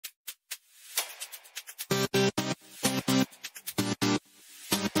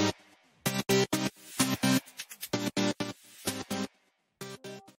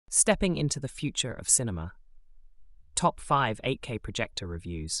Stepping into the future of cinema. Top 5 8K projector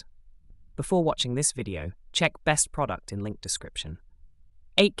reviews. Before watching this video, check best product in link description.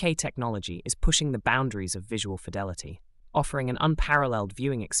 8K technology is pushing the boundaries of visual fidelity, offering an unparalleled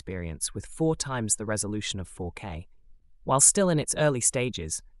viewing experience with 4 times the resolution of 4K. While still in its early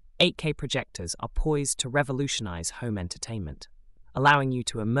stages, 8K projectors are poised to revolutionize home entertainment, allowing you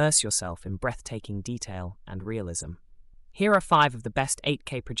to immerse yourself in breathtaking detail and realism. Here are 5 of the best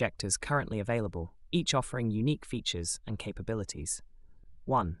 8K projectors currently available, each offering unique features and capabilities.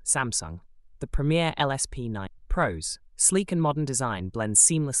 1. Samsung. The Premier LSP9 Pros. Sleek and modern design blends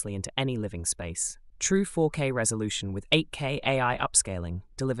seamlessly into any living space. True 4K resolution with 8K AI upscaling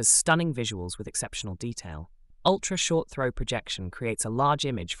delivers stunning visuals with exceptional detail. Ultra short throw projection creates a large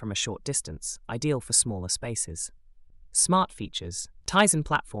image from a short distance, ideal for smaller spaces. Smart features. Tizen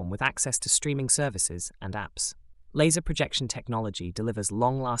platform with access to streaming services and apps. Laser projection technology delivers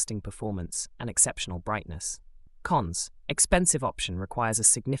long-lasting performance and exceptional brightness. Cons. Expensive option requires a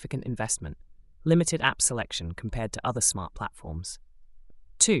significant investment. Limited app selection compared to other smart platforms.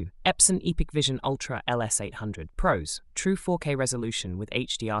 2. Epson Epic Vision Ultra LS800 Pros. True 4K resolution with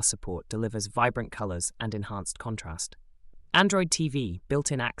HDR support delivers vibrant colors and enhanced contrast. Android TV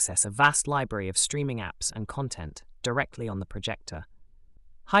built-in access a vast library of streaming apps and content directly on the projector.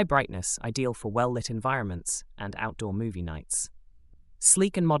 High brightness, ideal for well-lit environments and outdoor movie nights.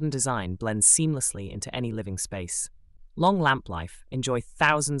 Sleek and modern design blends seamlessly into any living space. Long lamp life, enjoy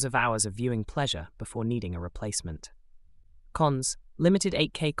thousands of hours of viewing pleasure before needing a replacement. Cons. Limited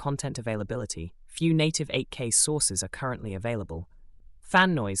 8K content availability. Few native 8K sources are currently available.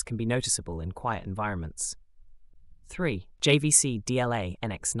 Fan noise can be noticeable in quiet environments. 3. JVC DLA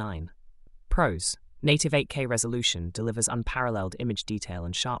NX9 Pros. Native 8K resolution delivers unparalleled image detail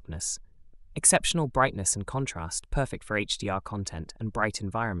and sharpness. Exceptional brightness and contrast, perfect for HDR content and bright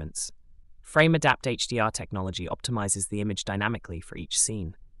environments. Frame Adapt HDR technology optimizes the image dynamically for each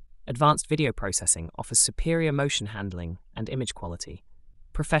scene. Advanced video processing offers superior motion handling and image quality.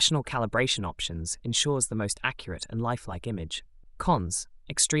 Professional calibration options ensures the most accurate and lifelike image. Cons.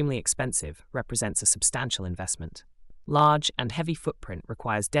 Extremely expensive, represents a substantial investment. Large and heavy footprint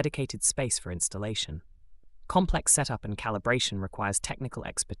requires dedicated space for installation. Complex setup and calibration requires technical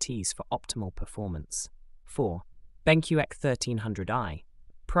expertise for optimal performance. 4. BenQ 1300i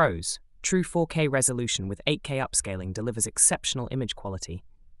Pros. True 4K resolution with 8K upscaling delivers exceptional image quality.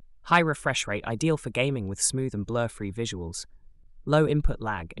 High refresh rate ideal for gaming with smooth and blur-free visuals. Low input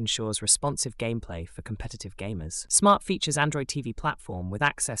lag ensures responsive gameplay for competitive gamers. Smart features Android TV platform with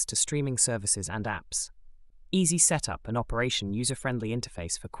access to streaming services and apps. Easy setup and operation user-friendly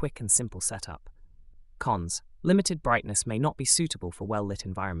interface for quick and simple setup. Cons. Limited brightness may not be suitable for well-lit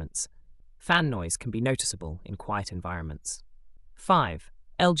environments. Fan noise can be noticeable in quiet environments. 5.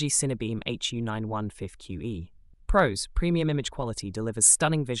 LG Cinebeam HU9150QE Pros. Premium image quality delivers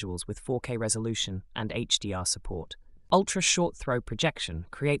stunning visuals with 4K resolution and HDR support. Ultra short throw projection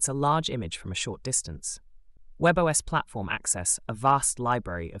creates a large image from a short distance. WebOS platform access a vast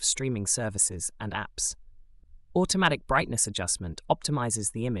library of streaming services and apps. Automatic brightness adjustment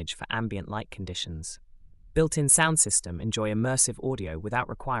optimizes the image for ambient light conditions. Built-in sound system enjoy immersive audio without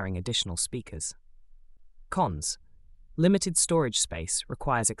requiring additional speakers. Cons. Limited storage space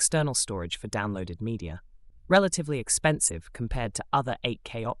requires external storage for downloaded media. Relatively expensive compared to other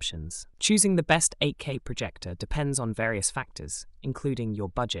 8K options. Choosing the best 8K projector depends on various factors, including your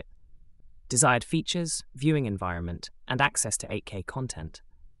budget, desired features, viewing environment, and access to 8K content.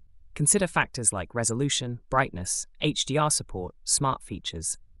 Consider factors like resolution, brightness, HDR support, smart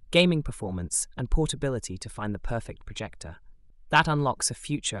features, gaming performance, and portability to find the perfect projector. That unlocks a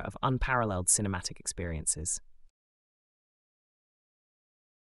future of unparalleled cinematic experiences.